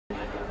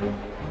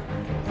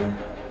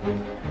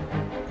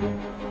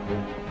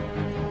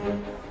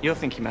You're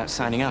thinking about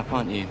signing up,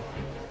 aren't you?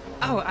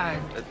 Oh,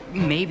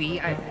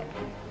 maybe.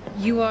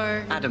 You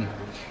are... Adam,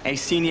 a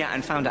senior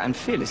and founder and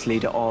fearless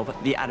leader of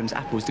the Adam's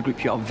Apples, the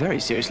group you are very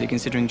seriously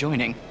considering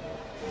joining.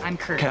 I'm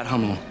Kurt. Kurt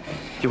Hummel.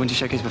 Your winter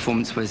showcase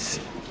performance was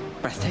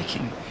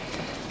breathtaking.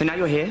 But now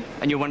you're here,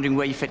 and you're wondering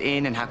where you fit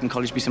in and how can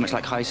college be so much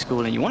like high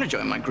school, and you want to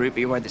join my group,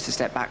 but you're worried it's a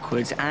step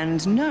backwards.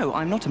 And no,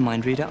 I'm not a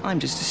mind reader. I'm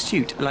just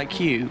astute, like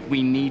you.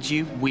 We need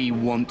you. We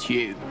want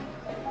you.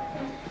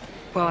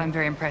 Well, I'm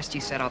very impressed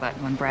you said all that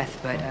in one breath,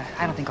 but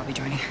I don't think I'll be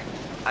joining.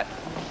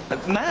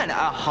 Man, a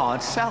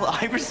hard sell.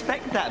 I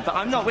respect that, but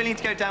I'm not willing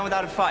to go down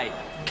without a fight.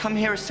 Come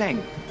here or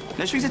sing.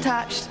 No strings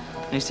attached.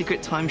 No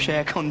secret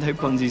timeshare condo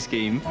Ponzi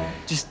scheme.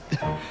 Just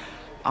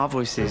our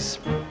voices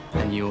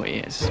and your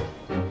ears.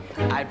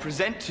 I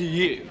present to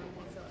you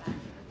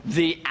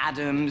the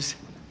Adam's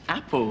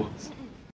Apples.